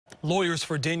Lawyers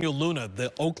for Daniel Luna,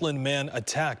 the Oakland man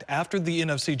attacked after the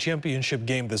NFC Championship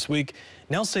game this week,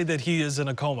 now say that he is in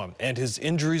a coma and his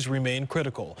injuries remain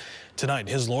critical. Tonight,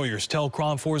 his lawyers tell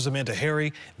KRON 4's Amanda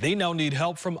Harry they now need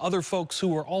help from other folks who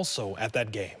were also at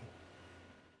that game.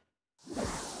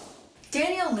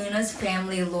 Daniel Luna's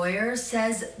family lawyer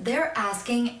says they're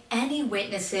asking any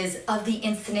witnesses of the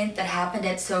incident that happened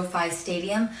at SoFi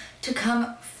Stadium to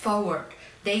come forward.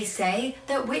 They say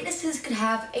that witnesses could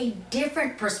have a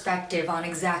different perspective on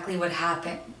exactly what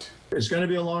happened. It's going to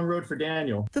be a long road for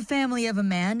Daniel. The family of a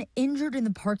man injured in the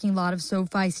parking lot of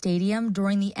SoFi Stadium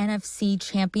during the NFC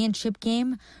Championship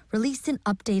game released an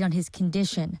update on his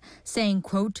condition, saying,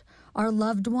 quote, "Our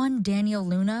loved one, Daniel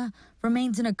Luna,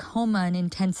 remains in a coma in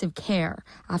intensive care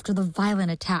after the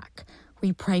violent attack.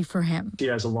 We pray for him." He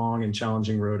has a long and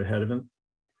challenging road ahead of him.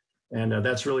 And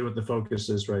that's really what the focus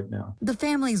is right now. The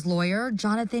family's lawyer,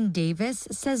 Jonathan Davis,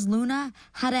 says Luna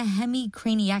had a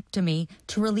hemicraniectomy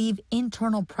to relieve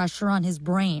internal pressure on his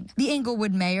brain. The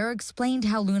Inglewood mayor explained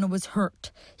how Luna was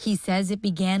hurt. He says it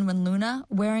began when Luna,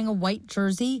 wearing a white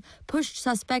jersey, pushed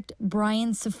suspect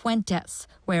Brian Cifuentes,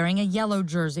 wearing a yellow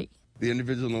jersey. The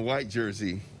individual in the white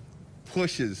jersey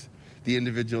pushes the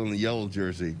individual in the yellow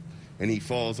jersey, and he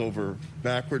falls over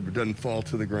backward but doesn't fall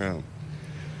to the ground.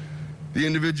 The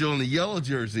individual in the yellow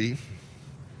jersey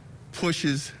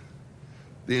pushes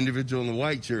the individual in the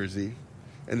white jersey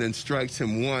and then strikes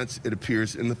him once, it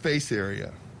appears, in the face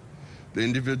area. The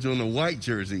individual in the white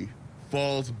jersey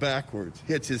falls backwards,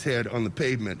 hits his head on the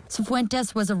pavement.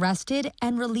 Cifuentes was arrested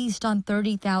and released on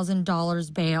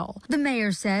 $30,000 bail. The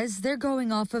mayor says they're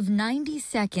going off of 90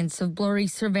 seconds of blurry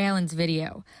surveillance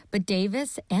video, but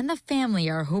Davis and the family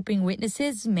are hoping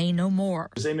witnesses may know more.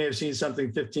 They may have seen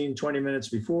something 15, 20 minutes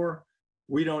before.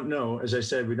 We don't know. As I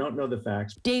said, we don't know the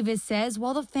facts. Davis says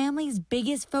while the family's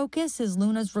biggest focus is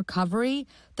Luna's recovery,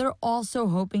 they're also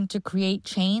hoping to create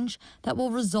change that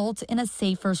will result in a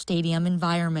safer stadium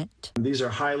environment. These are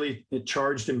highly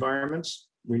charged environments.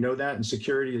 We know that, and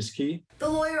security is key. The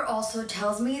lawyer also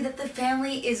tells me that the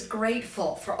family is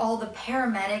grateful for all the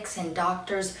paramedics and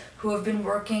doctors who have been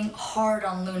working hard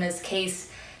on Luna's case.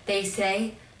 They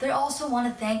say they also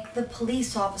want to thank the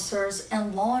police officers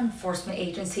and law enforcement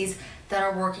agencies that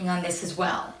are working on this as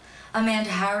well.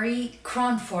 Amanda Harry,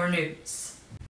 KRON 4 News.